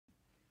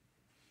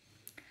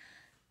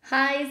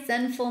Hi,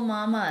 Zenful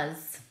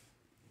Mamas.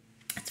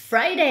 It's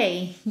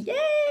Friday.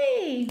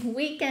 Yay!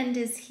 Weekend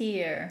is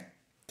here.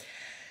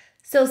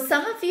 So,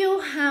 some of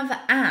you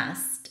have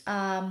asked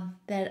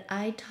that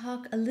I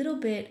talk a little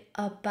bit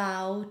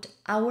about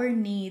our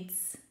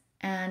needs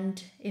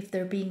and if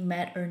they're being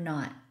met or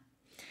not.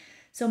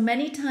 So,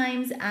 many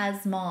times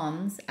as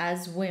moms,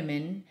 as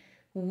women,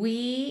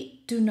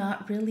 we do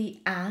not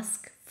really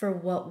ask for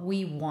what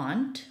we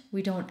want,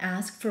 we don't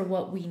ask for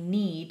what we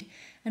need,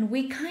 and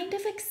we kind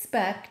of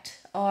expect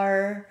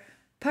our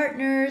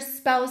partners,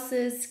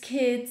 spouses,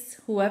 kids,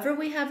 whoever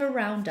we have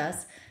around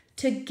us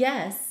to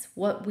guess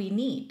what we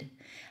need.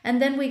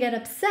 And then we get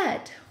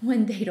upset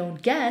when they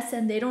don't guess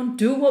and they don't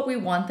do what we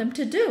want them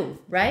to do,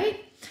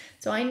 right?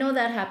 So I know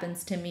that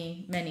happens to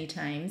me many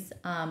times.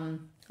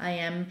 I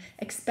am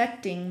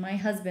expecting my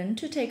husband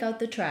to take out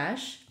the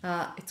trash.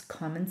 It's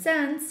common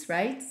sense,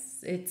 right?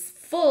 It's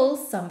full.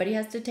 Somebody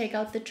has to take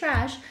out the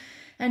trash,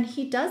 and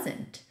he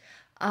doesn't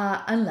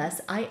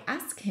unless I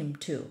ask him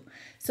to.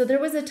 So there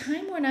was a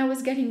time when I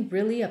was getting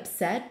really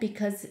upset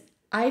because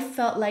I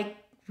felt like,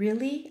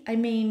 really? I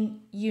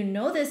mean, you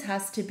know this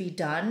has to be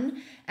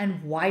done,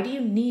 and why do you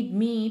need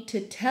me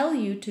to tell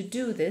you to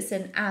do this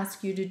and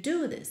ask you to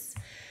do this?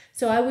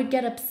 So I would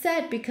get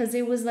upset because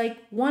it was like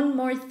one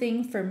more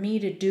thing for me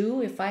to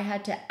do if I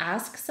had to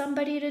ask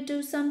somebody to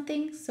do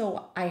something.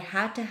 So I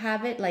had to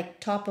have it like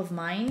top of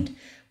mind,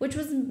 which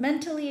was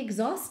mentally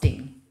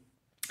exhausting.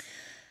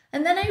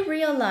 And then I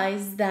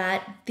realized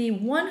that the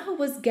one who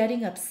was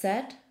getting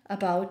upset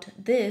about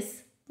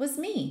this was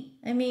me.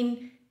 I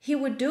mean, he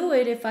would do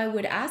it if I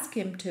would ask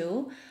him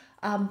to,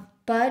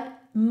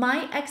 but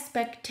my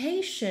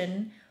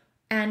expectation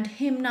and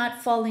him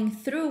not following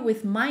through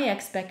with my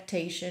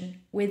expectation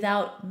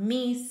without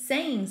me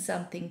saying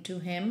something to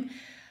him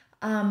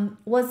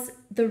was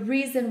the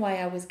reason why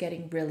I was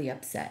getting really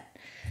upset.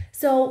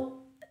 So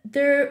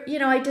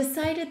I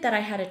decided that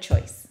I had a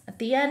choice. At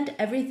the end,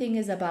 everything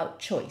is about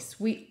choice.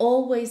 We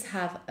always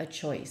have a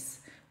choice.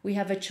 We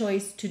have a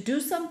choice to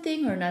do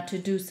something or not to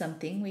do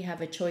something. We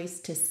have a choice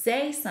to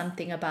say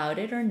something about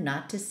it or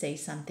not to say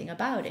something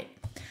about it.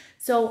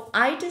 So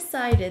I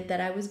decided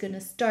that I was going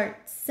to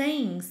start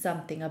saying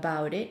something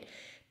about it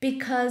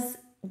because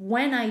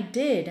when I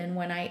did and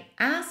when I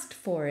asked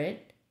for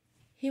it,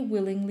 he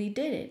willingly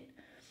did it.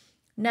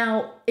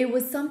 Now, it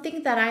was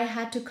something that I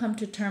had to come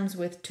to terms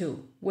with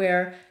too,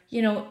 where,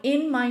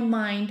 in my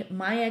mind,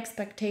 my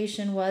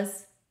expectation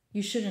was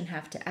you shouldn't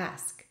have to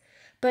ask.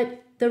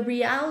 But the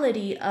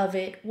reality of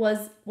it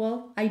was,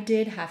 well, I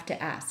did have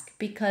to ask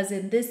because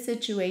in this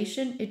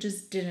situation, it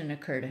just didn't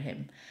occur to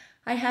him.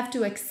 I have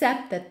to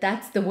accept that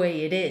that's the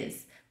way it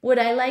is. Would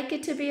I like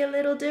it to be a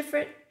little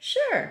different?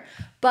 Sure.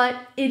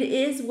 But it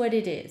is what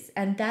it is.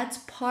 And that's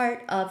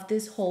part of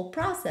this whole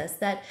process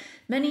that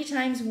many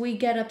times we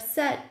get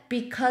upset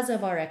because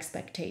of our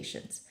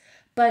expectations.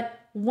 But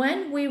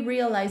when we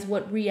realize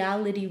what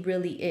reality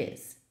really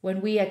is, when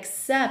we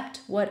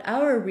accept what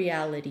our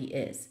reality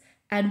is,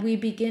 and we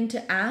begin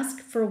to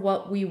ask for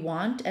what we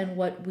want and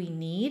what we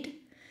need,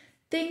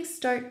 things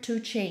start to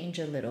change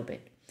a little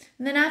bit.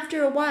 And then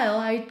after a while,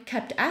 I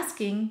kept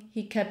asking,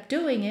 he kept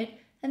doing it,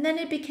 and then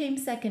it became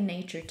second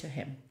nature to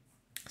him.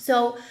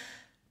 So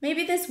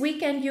maybe this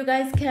weekend you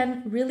guys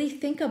can really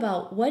think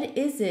about what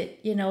is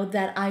it,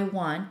 that I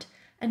want,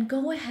 and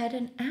go ahead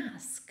and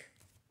ask.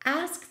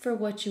 Ask for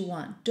what you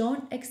want.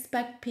 Don't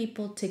expect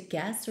people to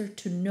guess or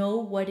to know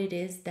what it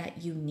is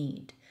that you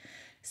need,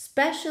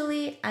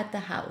 especially at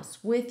the house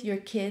with your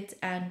kids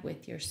and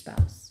with your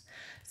spouse.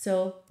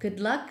 So good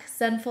luck,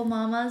 Zenful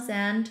Mamas,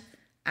 and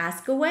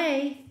ask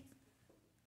away.